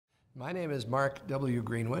My name is Mark W.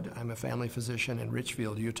 Greenwood. I'm a family physician in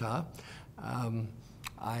Richfield, Utah.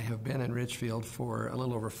 I have been in Richfield for a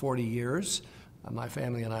little over 40 years. My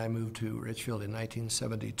family and I moved to Richfield in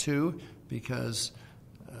 1972 because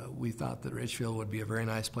we thought that Richfield would be a very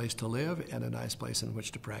nice place to live and a nice place in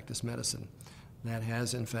which to practice medicine. That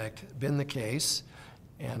has, in fact, been the case,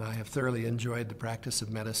 and I have thoroughly enjoyed the practice of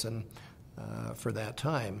medicine for that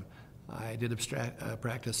time. I did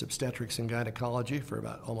practice obstetrics and gynecology for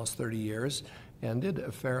about almost 30 years and did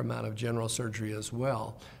a fair amount of general surgery as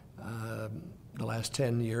well. The last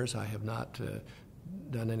 10 years I have not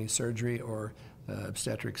done any surgery or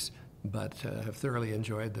obstetrics, but have thoroughly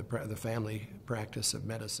enjoyed the family practice of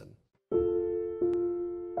medicine.